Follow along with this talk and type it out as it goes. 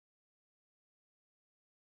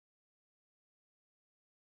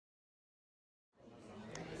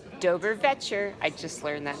Dober večer. I just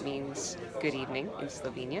learned that means good evening in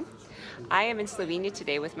Slovenian. I am in Slovenia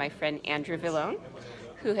today with my friend Andrew Villone,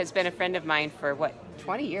 who has been a friend of mine for, what,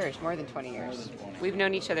 20 years, more than 20 years. We've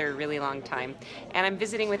known each other a really long time. And I'm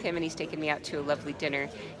visiting with him, and he's taken me out to a lovely dinner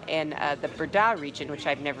in the Brda region, which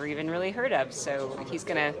I've never even really heard of. So he's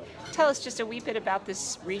going to tell us just a wee bit about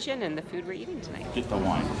this region and the food we're eating tonight. Get the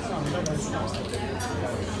wine.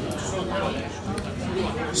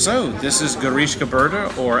 So, this is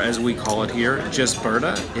Brda, or as we call it here, just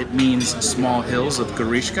Brda. It means small hills of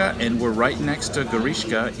Goriška, and we're right next to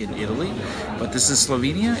Goriška in Italy. But this is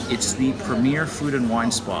Slovenia. It's the premier food and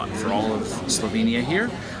wine spot for all of Slovenia here.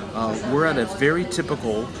 We're at a very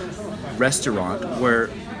typical restaurant where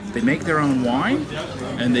they make their own wine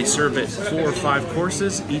and they serve it 4 or 5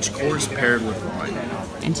 courses, each course paired with wine.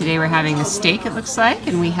 And today we're having a steak, it looks like,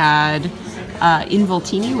 and we had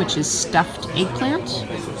involtini, which is stuffed eggplant.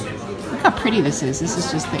 Look how pretty this is. This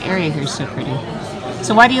is just, the area here is so pretty.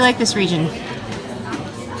 So why do you like this region?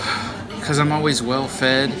 Because I'm always well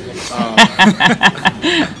fed.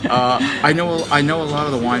 I know a lot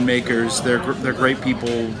of the winemakers. They're great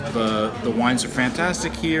people. The wines are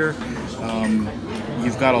fantastic here.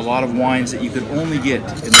 You've got a lot of wines that you could only get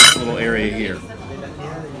in this little area here.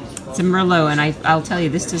 It's a Merlot, and I'll tell you,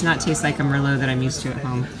 this does not taste like a Merlot that I'm used to at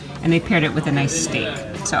home. And they paired it with a nice steak.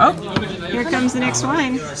 So, oh, here comes the next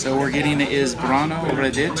wine. So we're getting is Brano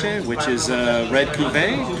Redece, which is a red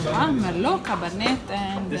cuvee. Merlot, Cabernet,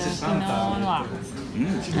 and Pinot Noir.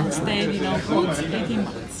 And stayed, 18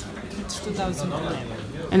 months. It's 2011.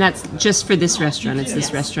 And that's just for this restaurant. It's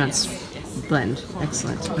this restaurant's blend.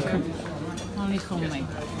 Excellent. Okay. Only homemade.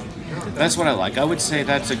 That's what I like. I would say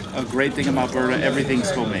that's a great thing about Brda.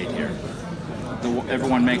 Everything's homemade here.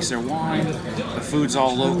 Everyone makes their wine. The food's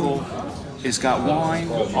all local. It's got wine,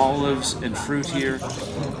 olives, and fruit here,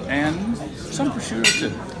 and some prosciutto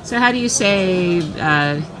too. So how do you say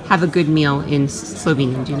have a good meal in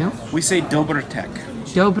Slovenian? Do you know? We say Dober tek.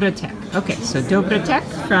 Dober tek. Okay, so Dober tek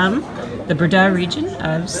from the Brda region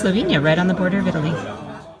of Slovenia, right on the border of Italy.